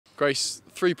Grace,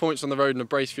 3 points on the road and a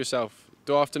brace for yourself.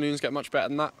 Do afternoons get much better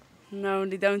than that? No,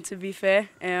 they don't, to be fair.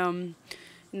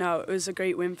 No, it was a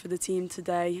great win for the team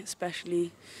today,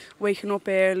 especially waking up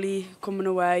early, coming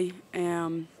away.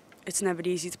 It's never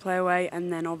easy to play away,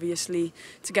 and then obviously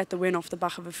to get the win off the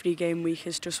back of a 3-game week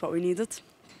is just what we needed.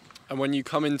 And when you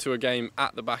come into a game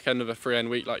at the back end of a 3-end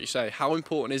week, like you say, how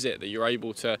important is it that you're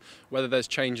able to, whether there's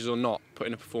changes or not, put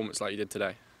in a performance like you did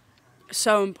today?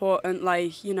 So important,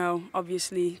 like, you know,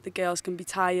 obviously the girls can be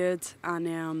tired,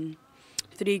 and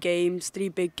 3 games, 3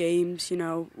 big games, you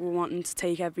know, we're wanting to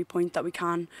take every point that we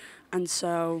can, and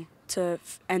so to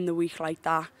end the week like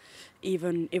that,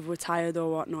 even if we're tired or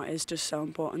whatnot, is just so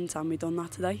important, and we've done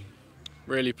that today.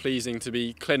 Really pleasing to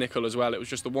be clinical as well. It was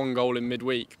just the 1 goal in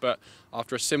midweek, but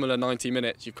after a similar 90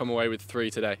 minutes, you've come away with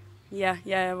 3 today.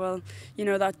 Yeah, well, you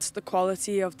know, that's the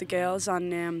quality of the girls,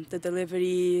 and the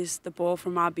deliveries, the ball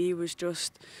from Abby was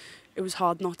just, it was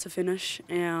hard not to finish.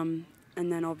 And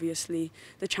then obviously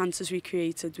the chances we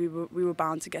created, we were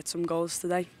bound to get some goals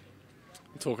today.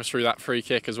 Talk us through that free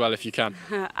kick as well if you can.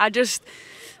 I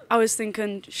was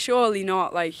thinking, surely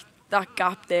not, like that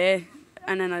gap there.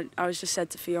 And then I was just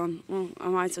said to Fionn, well, I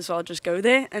might as well just go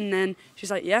there. And then she's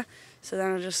like, yeah. So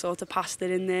then I just sort of passed it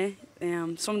in there.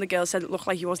 Some of the girls said it looked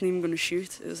like he wasn't even going to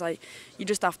shoot. It was like, you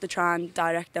just have to try and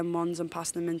direct them ones and pass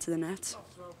them into the net.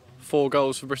 4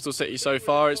 goals for Bristol City so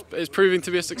far. It's proving to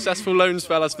be a successful loan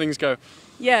spell as things go.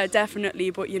 Yeah,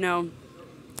 definitely. But, you know,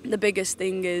 the biggest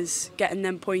thing is getting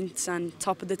them points, and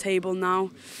top of the table now,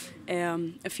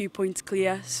 a few points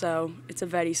clear. So it's a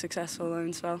very successful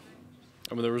loan spell.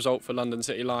 And with the result for London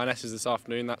City Lionesses this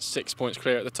afternoon, that's 6 points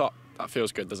clear at the top. That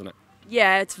feels good, doesn't it?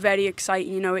 Yeah, it's very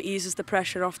exciting. You know, it eases the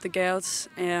pressure off the girls.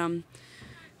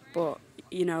 But,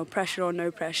 you know, pressure or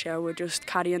no pressure, we're just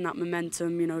carrying that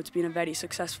momentum. You know, it's been a very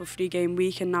successful 3-game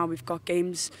week, and now we've got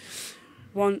games,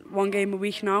 one game a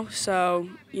week now. So,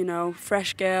 you know,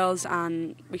 fresh girls,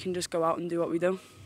 and we can just go out and do what we do.